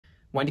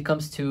When it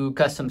comes to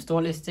custom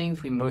store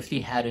listings, we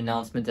mostly had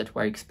announcements that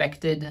were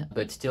expected,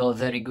 but still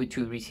very good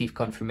to receive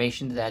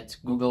confirmation that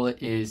Google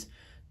is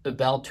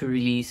about to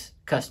release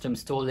custom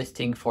store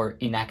listing for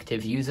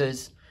inactive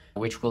users,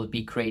 which will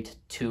be great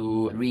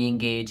to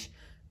re-engage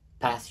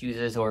past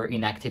users or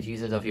inactive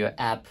users of your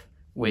app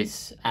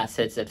with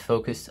assets that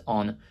focus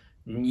on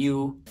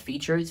new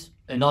features.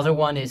 Another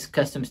one is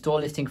custom store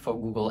listing for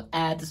Google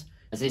Ads.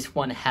 This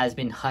one has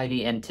been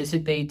highly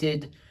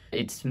anticipated.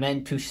 It's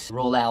meant to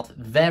roll out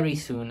very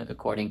soon,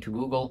 according to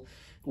Google.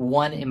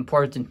 One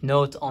important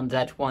note on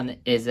that one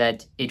is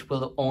that it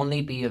will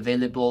only be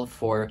available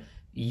for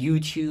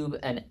YouTube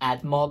and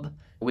AdMob,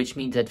 which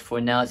means that for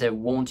now there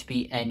won't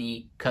be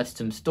any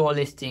custom store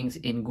listings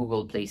in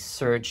Google Play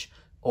Search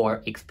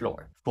or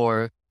Explore.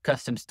 For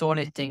custom store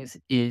listings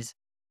is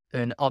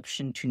an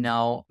option to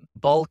now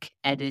bulk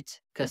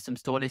edit custom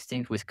store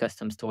listings with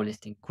custom store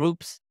listing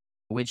groups,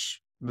 which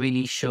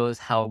really shows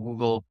how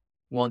Google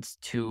wants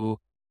to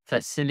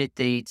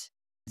facilitate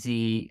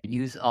the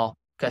use of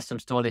custom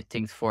store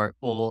listings for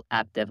all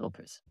app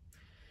developers.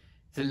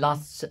 The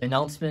last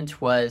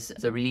announcement was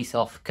the release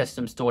of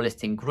custom store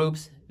listing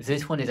groups.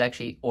 This one is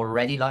actually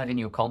already live in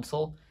your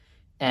console,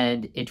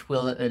 and it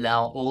will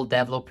allow all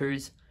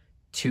developers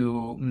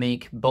to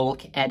make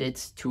bulk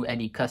edits to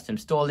any custom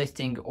store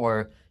listing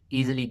or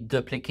easily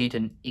duplicate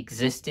an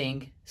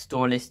existing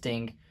store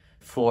listing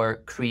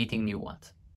for creating new ones.